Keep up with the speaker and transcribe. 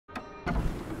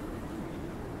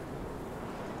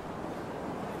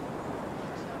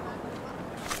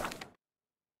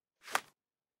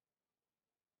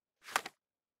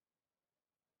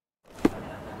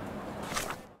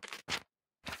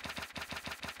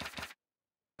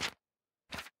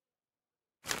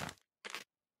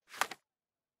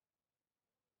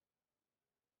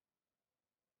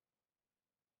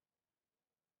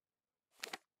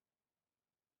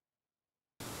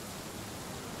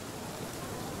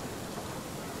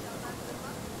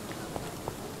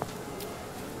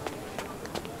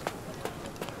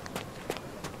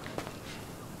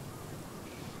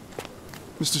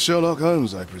Mr. Sherlock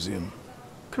Holmes, I presume.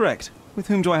 Correct. With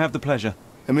whom do I have the pleasure?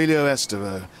 Emilio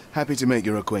Esteve, happy to make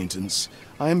your acquaintance.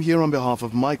 I am here on behalf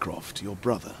of Mycroft, your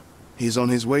brother. He's on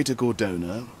his way to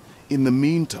Cordona. In the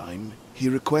meantime, he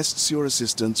requests your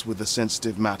assistance with a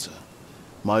sensitive matter.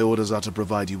 My orders are to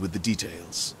provide you with the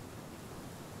details.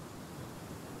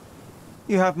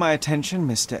 You have my attention,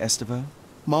 Mr. Esteve.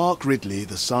 Mark Ridley,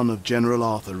 the son of General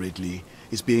Arthur Ridley,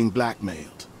 is being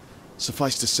blackmailed.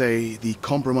 Suffice to say, the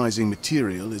compromising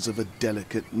material is of a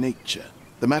delicate nature.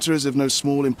 The matter is of no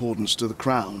small importance to the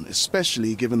Crown,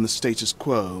 especially given the status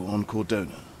quo on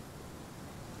Cordona.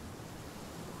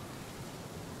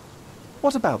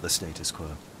 What about the status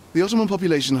quo? The Ottoman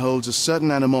population holds a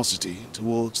certain animosity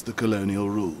towards the colonial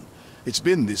rule. It's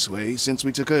been this way since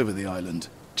we took over the island.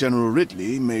 General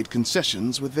Ridley made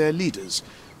concessions with their leaders,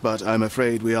 but I'm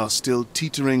afraid we are still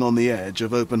teetering on the edge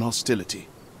of open hostility.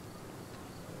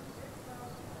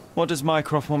 What does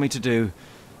Mycroft want me to do?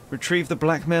 Retrieve the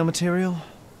blackmail material?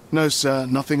 No, sir,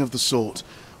 nothing of the sort.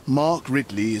 Mark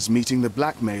Ridley is meeting the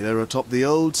blackmailer atop the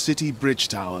old city bridge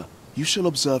tower. You shall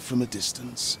observe from a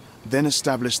distance, then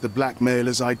establish the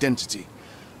blackmailer's identity.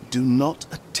 Do not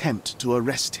attempt to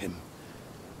arrest him.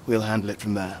 We'll handle it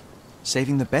from there.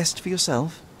 Saving the best for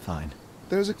yourself? Fine.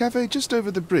 There is a cafe just over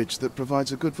the bridge that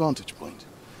provides a good vantage point.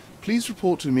 Please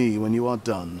report to me when you are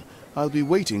done. I'll be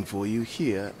waiting for you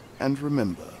here, and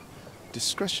remember,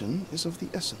 discretion is of the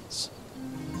essence.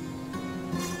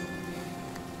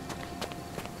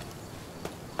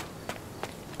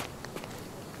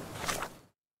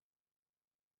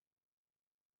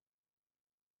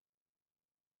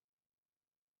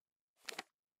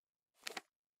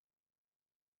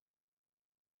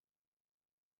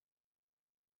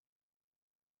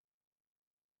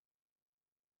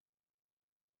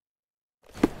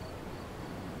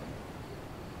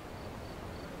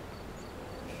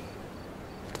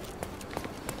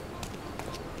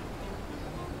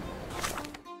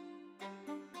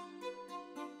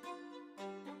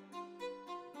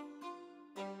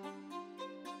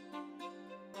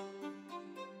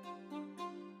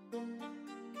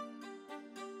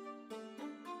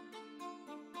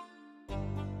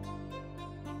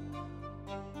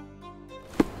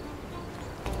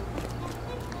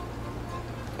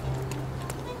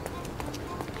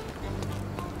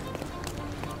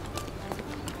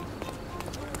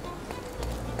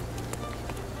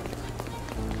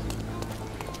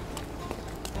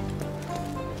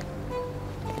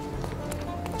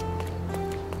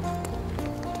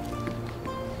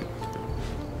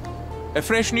 A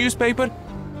fresh newspaper?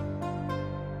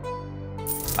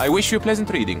 I wish you pleasant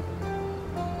reading.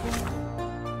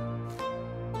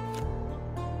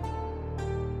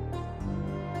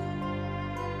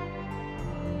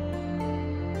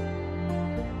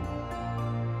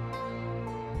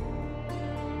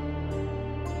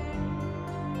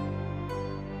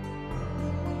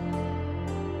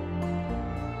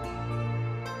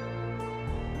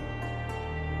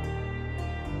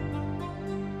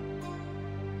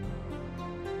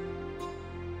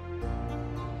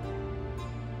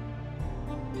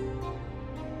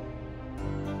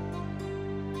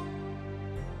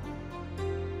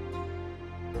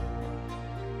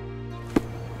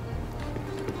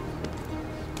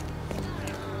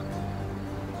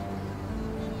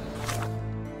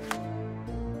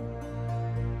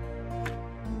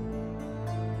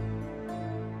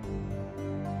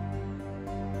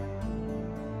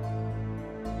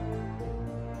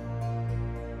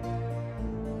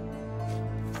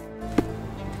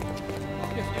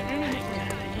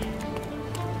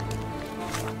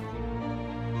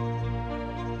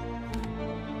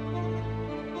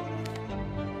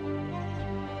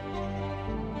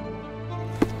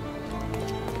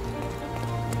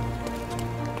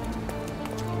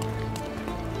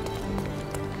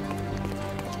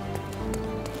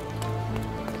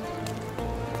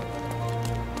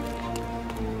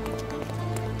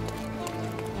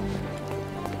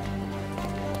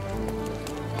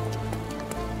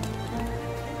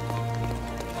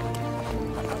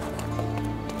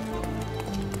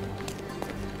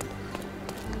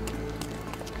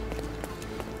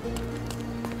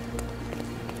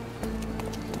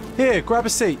 Here, grab a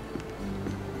seat.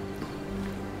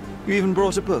 You even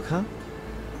brought a book, huh?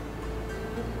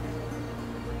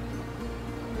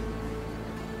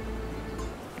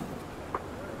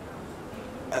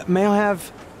 May I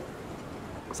have...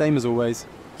 Same as always.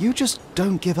 You just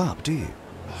don't give up, do you?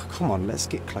 Oh, come on, let's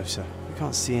get closer. We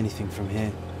can't see anything from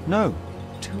here. No,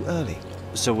 too early.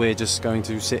 So we're just going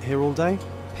to sit here all day?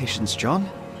 Patience, John.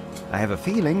 I have a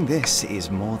feeling this is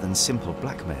more than simple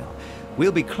blackmail.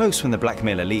 We'll be close when the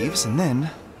blackmailer leaves, and then...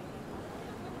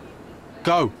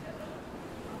 Go!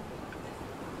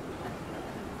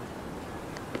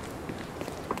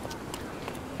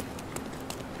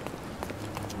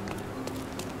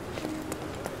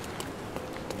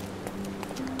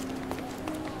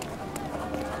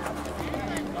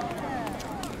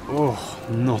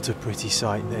 Not a pretty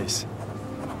sight, this.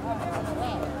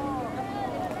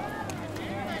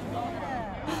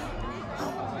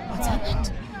 What's happened?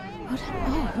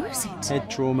 Who is it? Head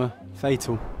trauma.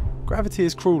 Fatal. Gravity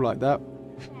is cruel like that.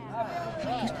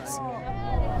 My goodness.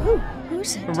 Who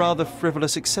is it? A rather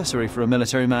frivolous accessory for a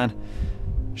military man.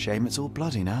 Shame it's all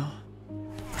bloody now.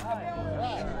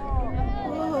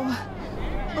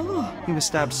 He was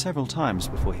stabbed several times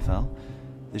before he fell.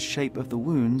 The shape of the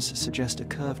wounds suggest a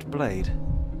curved blade.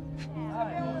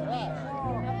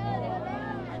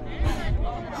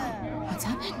 What's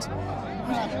happened?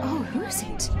 Who is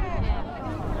it?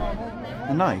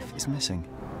 The knife is missing.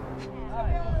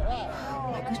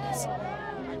 My goodness.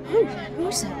 Who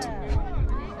is it?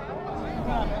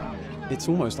 It's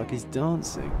almost like he's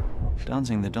dancing.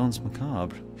 Dancing the danse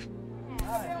macabre.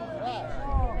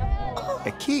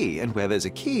 A key, and where there's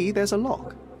a key, there's a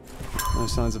lock. No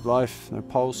signs of life, no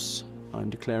pulse.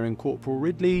 I'm declaring Corporal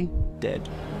Ridley dead.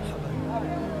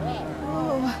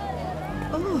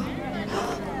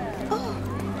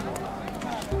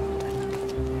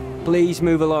 Please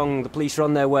move along. The police are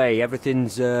on their way.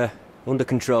 Everything's under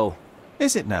control.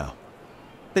 Is it now?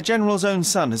 The General's own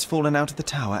son has fallen out of the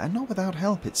tower, and not without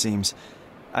help, it seems.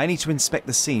 I need to inspect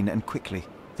the scene, and quickly.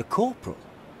 The corporal?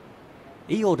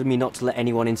 He ordered me not to let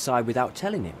anyone inside without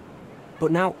telling him.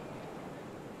 But now...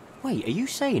 Wait, are you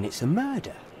saying it's a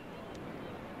murder?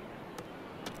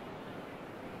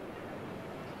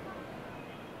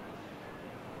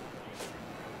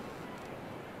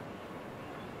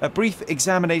 A brief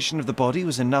examination of the body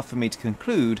was enough for me to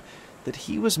conclude that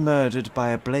he was murdered by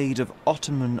a blade of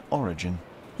Ottoman origin.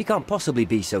 You can't possibly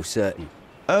be so certain.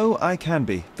 Oh, I can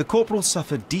be. The corporal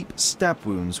suffered deep stab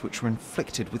wounds which were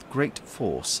inflicted with great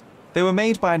force. They were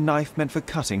made by a knife meant for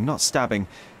cutting, not stabbing.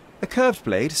 A curved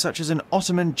blade, such as an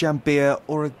Ottoman jambir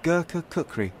or a Gurkha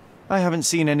kukri. I haven't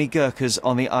seen any Gurkhas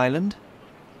on the island,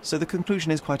 so the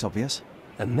conclusion is quite obvious.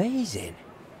 Amazing.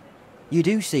 You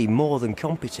do seem more than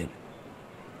competent.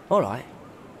 All right,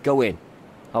 go in.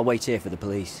 I'll wait here for the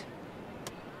police.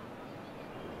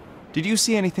 Did you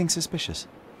see anything suspicious?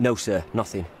 No, sir,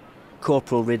 nothing.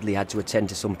 Corporal Ridley had to attend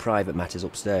to some private matters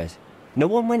upstairs. No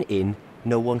one went in,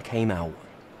 no one came out.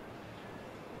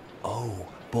 Oh,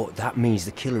 but that means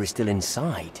the killer is still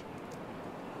inside.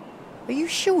 Are you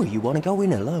sure you want to go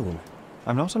in alone?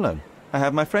 I'm not alone. I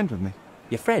have my friend with me.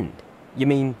 Your friend? You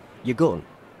mean your gun?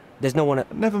 There's no one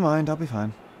at... Never mind, I'll be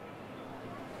fine.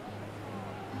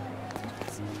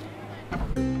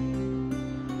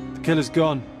 The killer's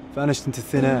gone. Vanished into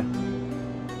thin air.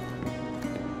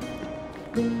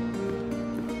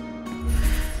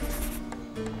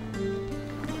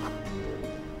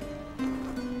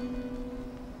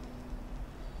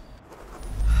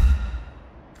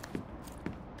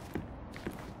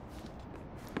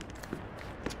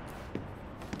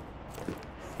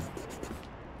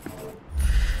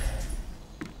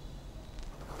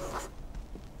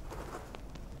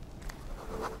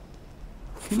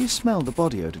 Can you smell the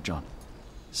body odour, John?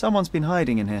 Someone's been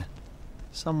hiding in here.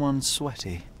 Someone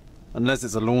sweaty. Unless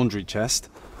it's a laundry chest.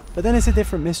 But then it's a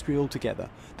different mystery altogether.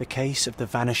 The case of the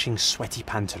vanishing sweaty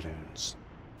pantaloons.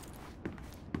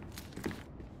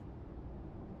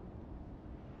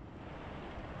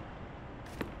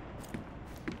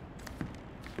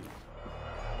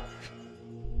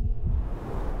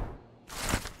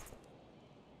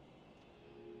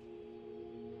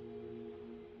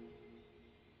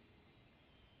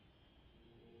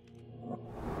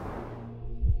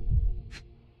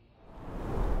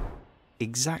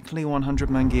 Exactly 100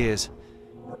 mangears.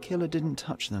 The killer didn't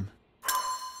touch them.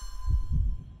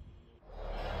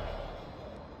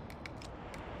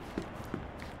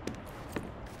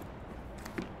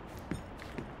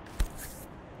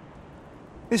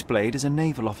 This blade is a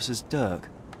naval officer's dirk,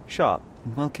 sharp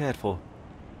and well cared for.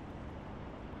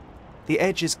 The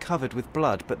edge is covered with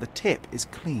blood, but the tip is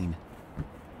clean.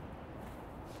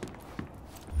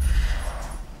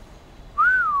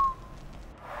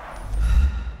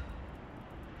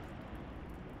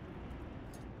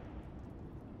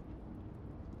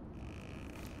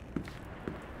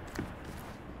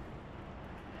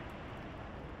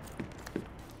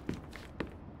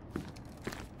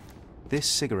 This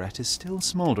cigarette is still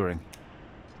smouldering.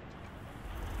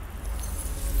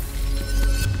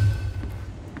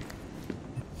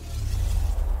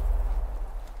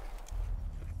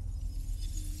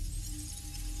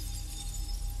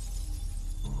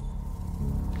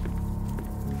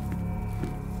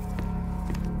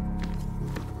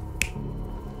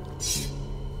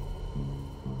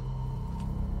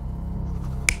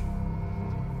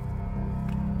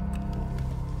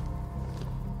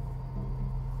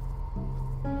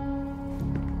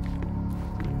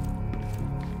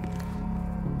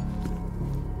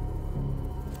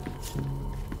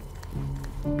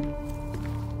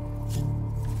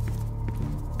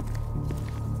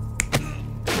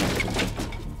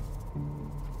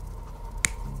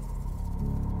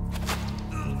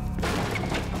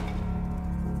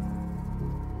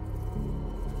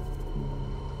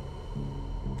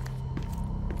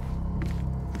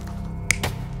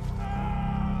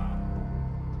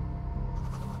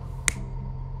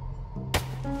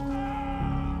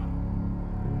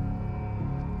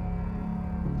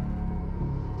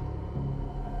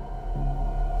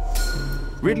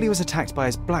 Ridley was attacked by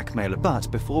his blackmailer, but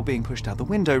before being pushed out the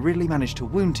window, Ridley managed to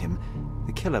wound him.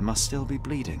 The killer must still be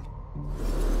bleeding.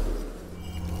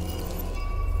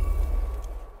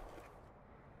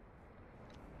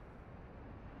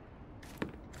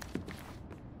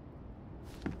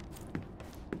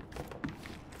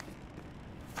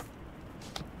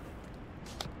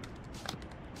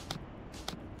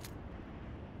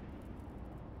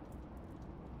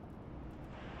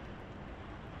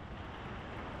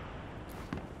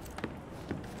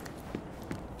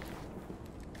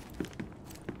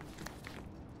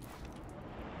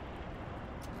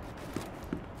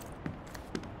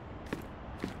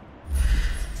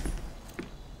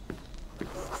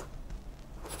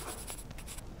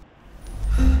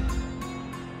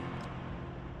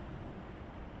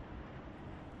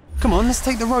 Come on, let's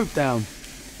take the rope down.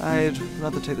 I'd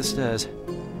rather take the stairs.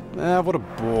 What a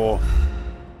bore.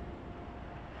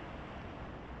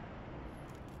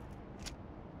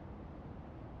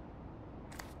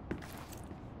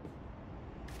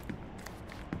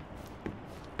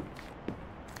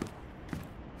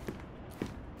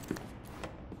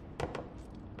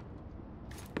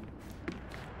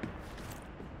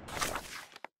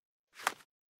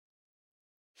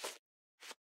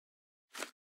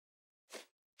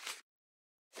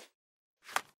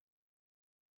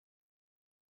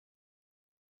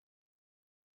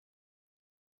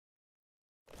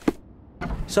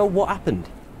 So what happened?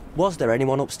 Was there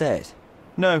anyone upstairs?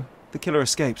 No, the killer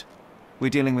escaped. We're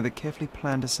dealing with a carefully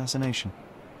planned assassination.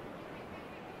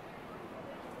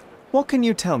 What can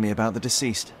you tell me about the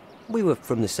deceased? We were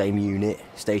from the same unit,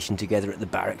 stationed together at the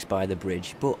barracks by the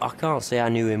bridge, but I can't say I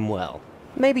knew him well.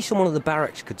 Maybe someone at the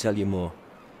barracks could tell you more.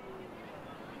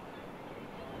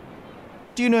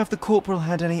 Do you know if the corporal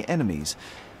had any enemies?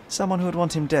 Someone who would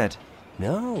want him dead?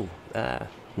 No,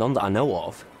 none that I know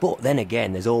of. But then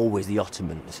again, there's always the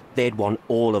Ottomans. They'd want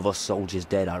all of us soldiers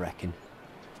dead, I reckon.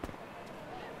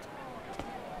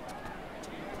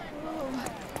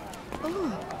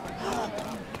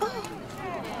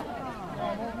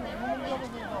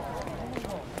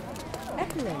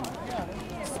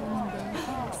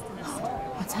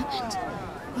 What's happened?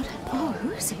 Oh,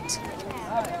 who is it?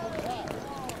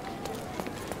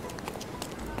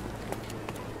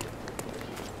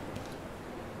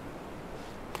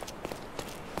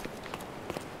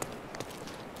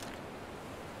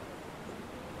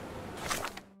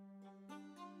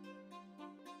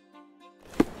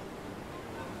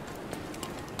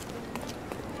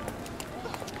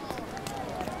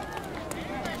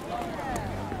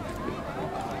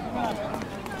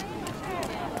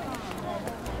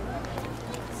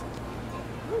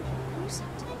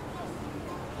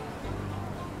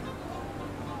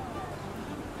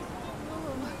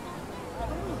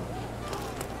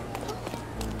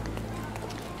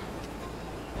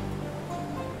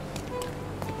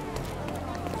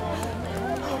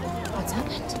 What's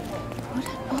happened?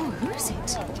 Oh, who is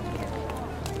it?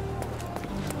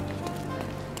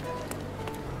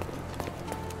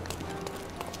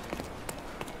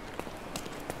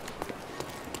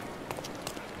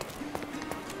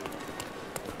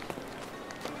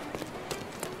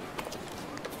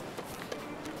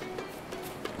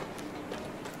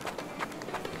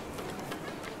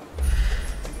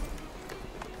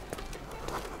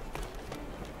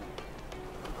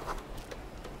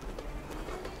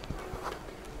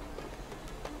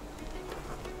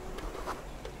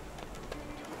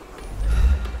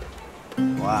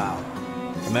 Wow.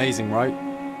 Amazing, right?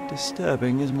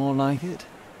 Disturbing is more like it.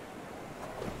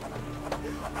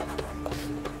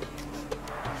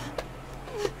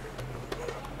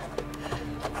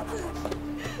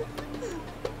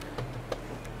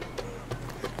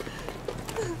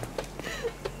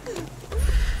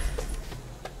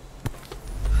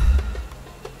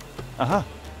 Aha!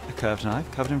 A curved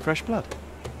knife covered in fresh blood.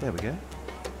 There we go.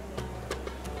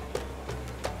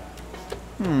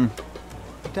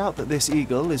 Doubt that this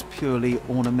eagle is purely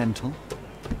ornamental.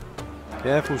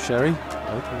 Careful, Sherry.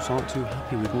 Locals aren't too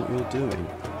happy with what you're doing.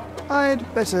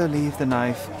 I'd better leave the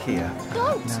knife here.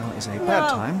 Don't! Now is a bad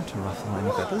time to ruffle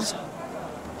any feathers.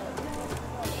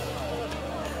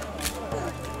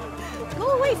 Go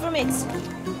away from it!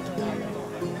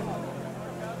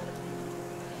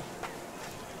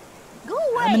 Go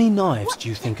away! How many knives do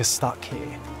you think are stuck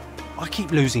here? I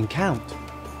keep losing count.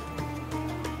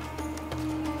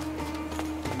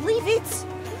 Leave it!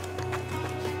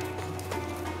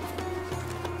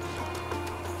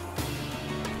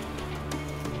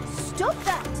 Stop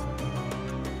that!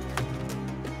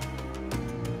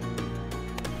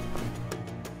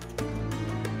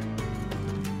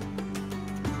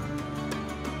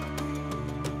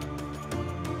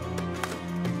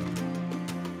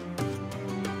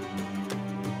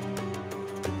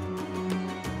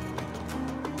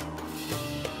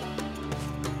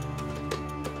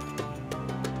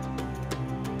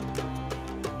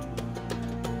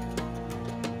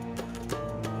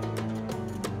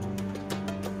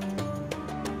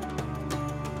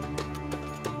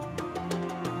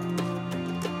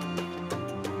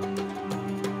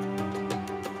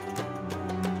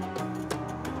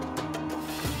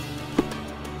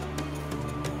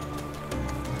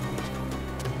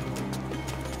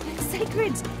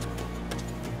 sacred.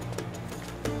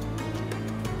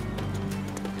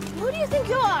 Who do you think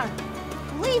you are?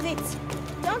 Leave it.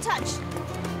 Don't touch.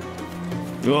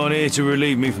 You aren't here to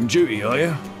relieve me from duty, are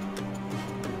you?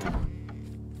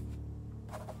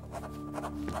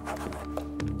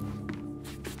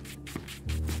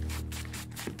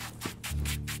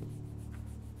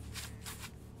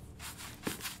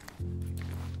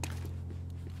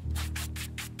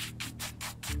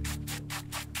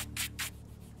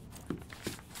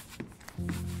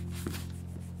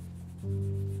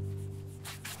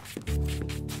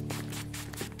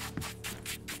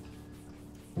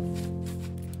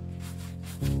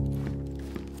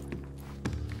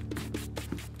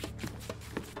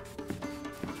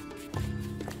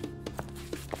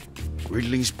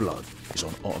 Ridley's blood is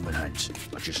on Ottoman hands.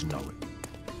 I just know it.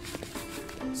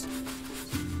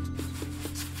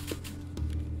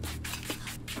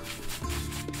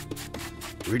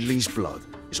 Ridley's blood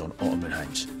is on Ottoman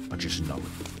hands. I just know it.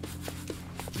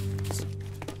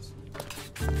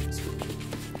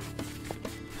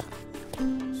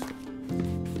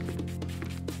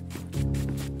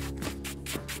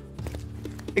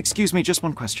 Excuse me, just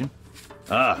one question.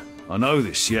 Ah, I know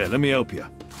this, yeah. Let me help you.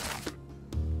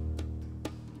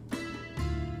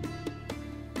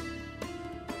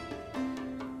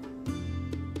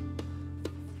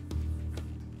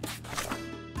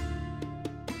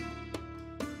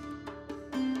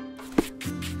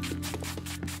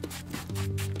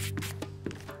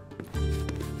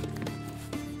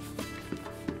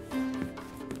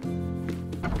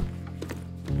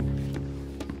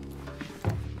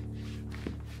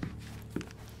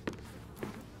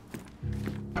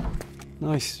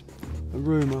 Nice. A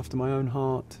room after my own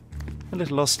heart. A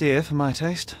little austere for my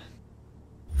taste.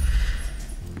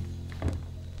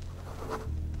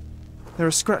 There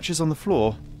are scratches on the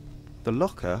floor. The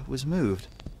locker was moved.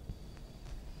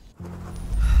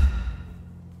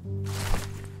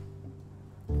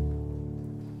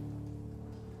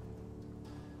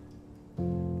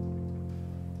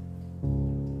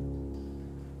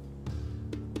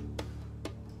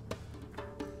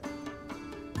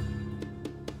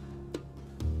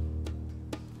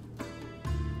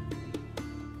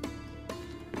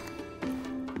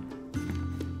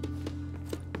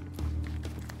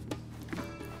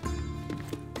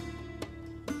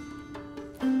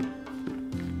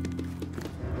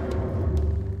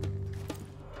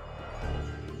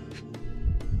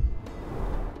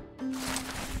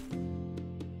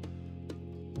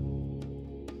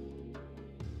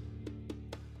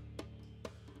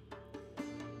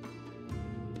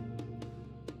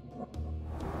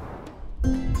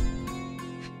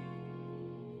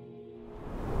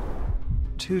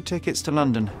 Two tickets to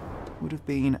London. Would have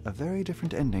been a very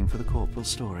different ending for the Corporal's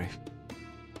story.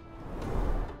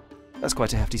 That's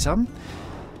quite a hefty sum.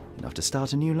 Enough to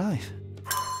start a new life.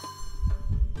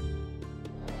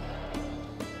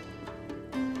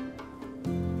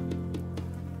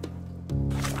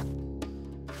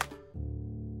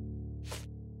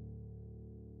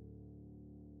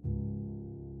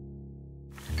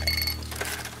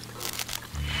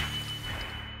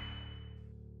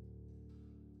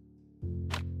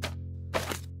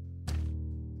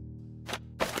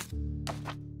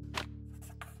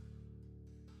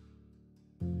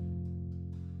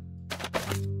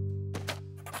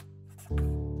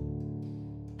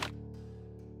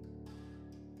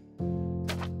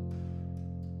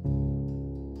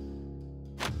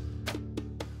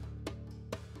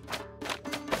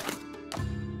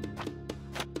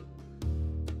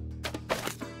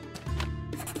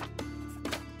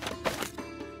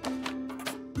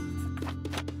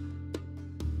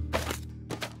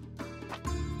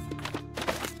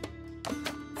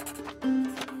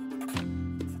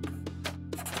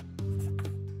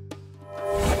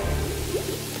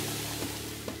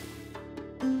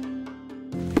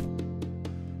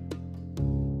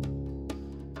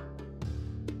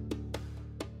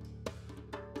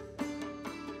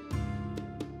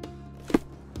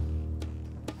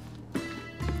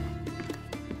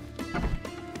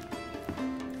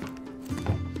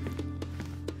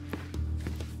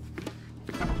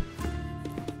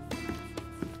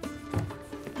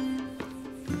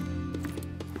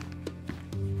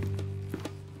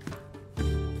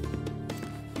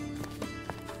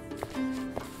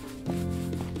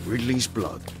 Ridley's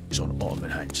blood is on Ottoman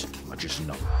hands. I just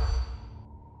know it.